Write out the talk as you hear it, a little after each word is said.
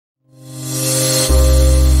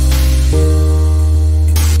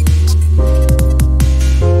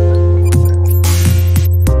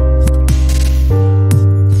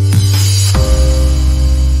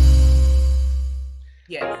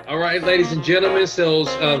ladies and gentlemen. So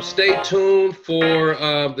stay tuned for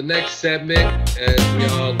the next segment, as we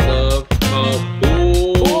all love, called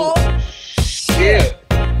BullShip.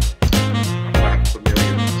 I'm not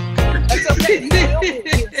familiar. That's okay. You will be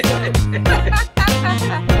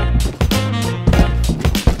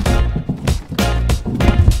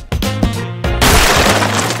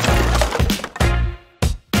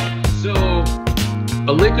So,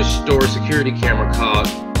 a liquor store security camera caught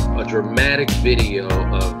a dramatic video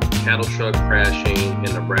of cattle truck crashing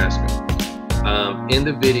in Nebraska. In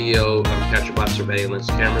the video, captured by surveillance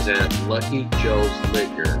cameras at Lucky Joe's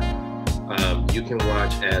Liquor, you can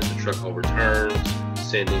watch as the truck overturns,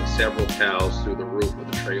 sending several cows through the roof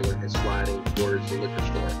of the trailer and sliding towards the liquor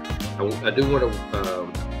store. I do want to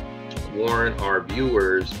warn our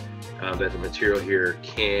viewers that the material here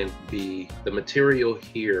can be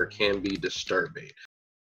disturbing.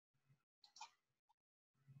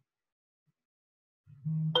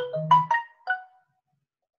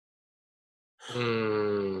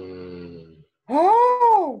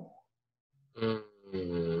 Oh.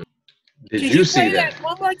 Did you see play that?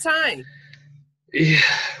 One more time? Yeah.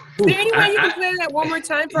 Is there any way you can play that one more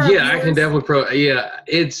time for our Yeah, viewers? I can definitely. Yeah,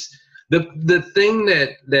 it's the thing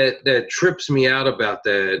that trips me out about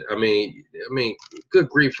that. I mean, good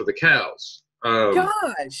grief for the cows.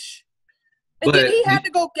 Gosh. And did he have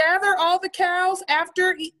to go gather all the cows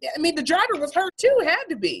after? The driver was hurt too. It had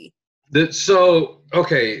to be.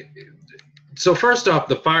 So first off,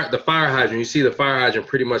 the fire hydrant. You see the fire hydrant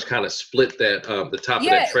pretty much kind of split that the top of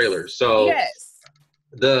that trailer. So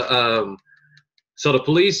the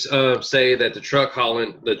police say that the truck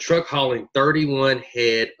hauling 31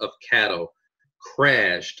 head of cattle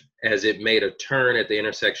crashed as it made a turn at the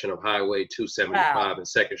intersection of Highway 275 and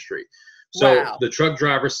 2nd Street. So the truck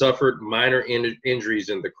driver suffered minor injuries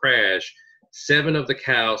in the crash. 7 of the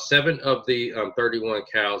 31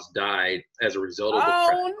 cows died as a result of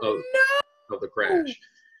the crash.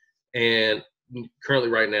 And currently,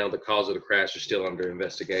 right now, the cause of the crash is still under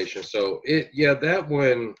investigation. So that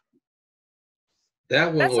one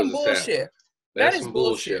That's was some bullshit. That's some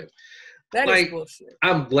bullshit. That is bullshit.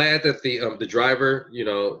 I'm glad that the driver,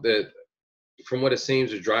 that from what it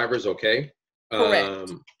seems, the driver's okay.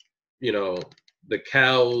 Correct. The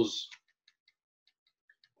cows,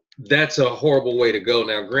 that's a horrible way to go.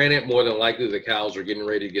 Now, granted, more than likely the cows are getting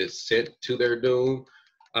ready to get sent to their doom.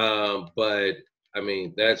 But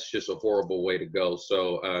that's just a horrible way to go.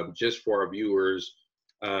 So just for our viewers,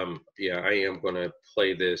 I am going to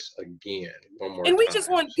play this again one more time. And we just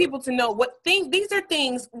want people to know these are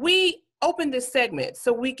things we opened this segment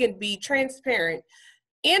so we can be transparent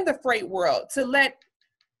in the freight world to let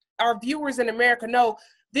our viewers in America know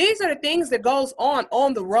these are the things that goes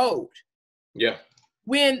on the road. Yeah.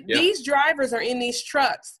 When these drivers are in these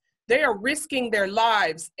trucks, they are risking their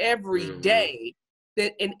lives every day,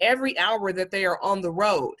 that in every hour that they are on the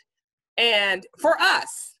road. And for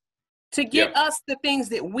us to get us the things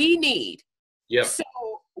that we need, so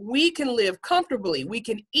we can live comfortably, we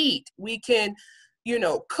can eat, we can,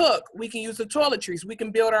 cook, we can use the toiletries, we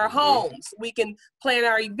can build our homes, we can plan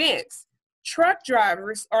our events. Truck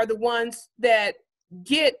drivers are the ones that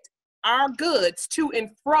get our goods to and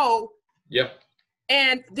fro. Yeah.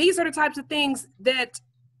 And these are the types of things that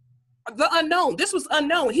the unknown, this was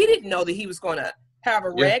unknown. He didn't know that he was going to have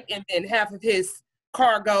a wreck and then half of his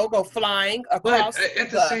cargo go flying across. But at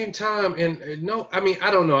the same time, I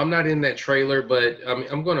don't know. I'm not in that trailer, but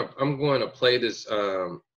I'm going to play this.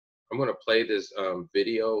 I'm going to play this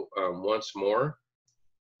video once more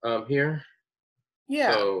here.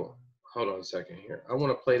 Yeah. So hold on a second here. I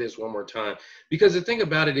want to play this one more time because the thing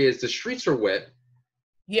about it is the streets are wet.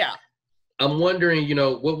 Yeah. I'm wondering,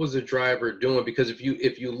 what was the driver doing? Because if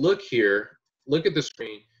you look here, look at the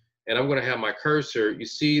screen, and I'm going to have my cursor. You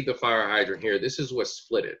see the fire hydrant here. This is what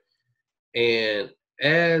split it. And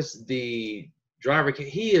as the driver,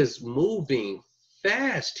 he is moving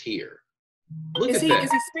fast here. Look at that.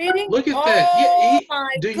 Is he speeding? Look at that. Yeah,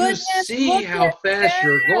 do you see how fast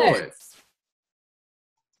you're going?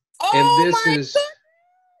 And this is.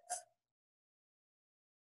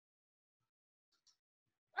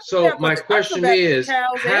 So my question is,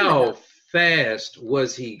 how fast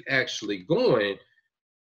was he actually going?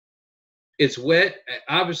 It's wet.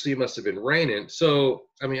 Obviously, it must have been raining. So,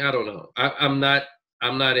 I don't know. I'm not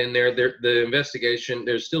in there. The investigation,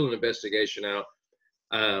 there's still an investigation out.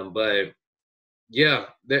 But yeah,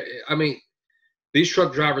 these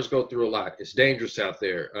truck drivers go through a lot. It's dangerous out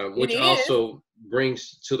there, which also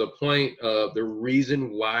brings to the point of the reason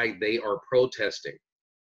why they are protesting.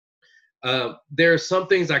 There are some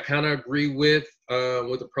things I kind of agree with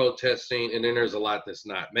the protesting, and then there's a lot that's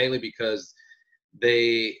not, mainly because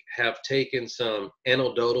They have taken some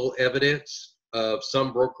anecdotal evidence of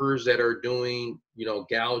some brokers that are doing,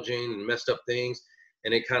 gouging and messed up things,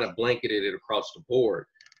 and they kind of blanketed it across the board,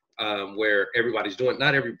 where everybody's doing.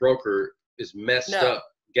 Not every broker is messed up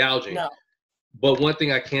gouging. No. But one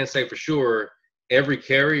thing I can say for sure, every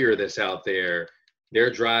carrier that's out there,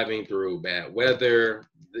 they're driving through bad weather.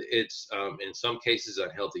 It's in some cases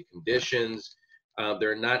unhealthy conditions.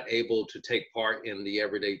 They're not able to take part in the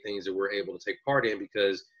everyday things that we're able to take part in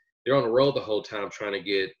because they're on the road the whole time trying to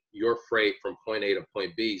get your freight from point A to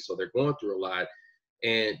point B. So they're going through a lot,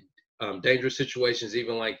 and dangerous situations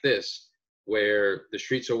even like this where the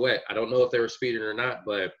streets are wet. I don't know if they were speeding or not,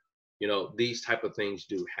 but these type of things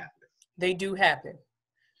do happen. They do happen.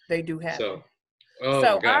 They do happen.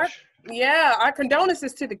 So, my gosh. Our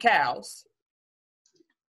condolences to the cows.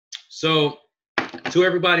 So, to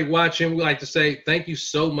everybody watching, we like to say thank you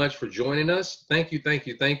so much for joining us. Thank you, thank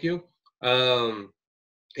you, thank you.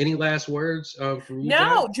 Any last words from you?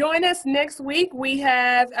 No, join us next week. We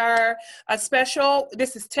have a special.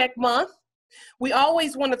 This is Tech Month. We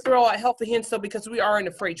always want to throw a helpful hint, because we are in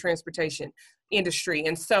the freight transportation industry,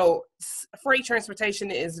 and so freight transportation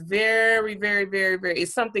is very, very, very, very.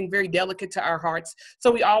 It's something very delicate to our hearts. So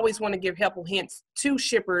we always want to give helpful hints to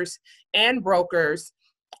shippers and brokers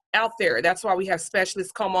out there. That's why we have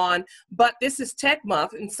specialists come on. But this is Tech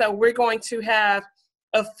Month, and so we're going to have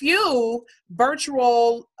a few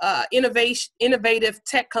virtual innovative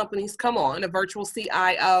tech companies come on. A virtual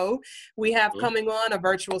CIO we have coming on, a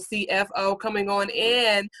virtual CFO coming on,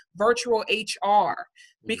 and virtual HR,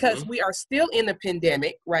 because we are still in the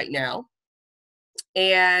pandemic right now,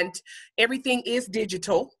 and everything is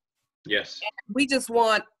digital. Yes. And we just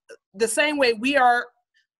want, the same way we are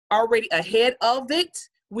already ahead of it,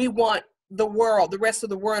 we want the rest of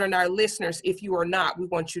the world, and our listeners, if you are not, we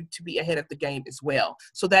want you to be ahead of the game as well.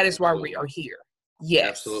 So that is why we are here. Yes.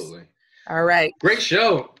 Absolutely. All right. Great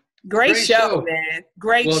show. Great show, man.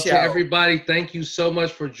 Great show. Well, to everybody, thank you so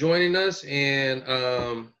much for joining us.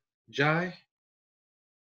 And Jai?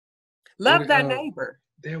 Love thy neighbor.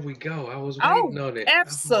 There we go. I was waiting on it.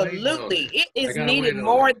 Absolutely. It is needed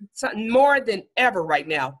more than ever right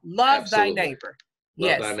now. Love thy neighbor.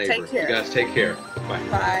 Love thy neighbor. Take care. You guys take care. Bye.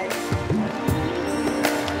 Bye.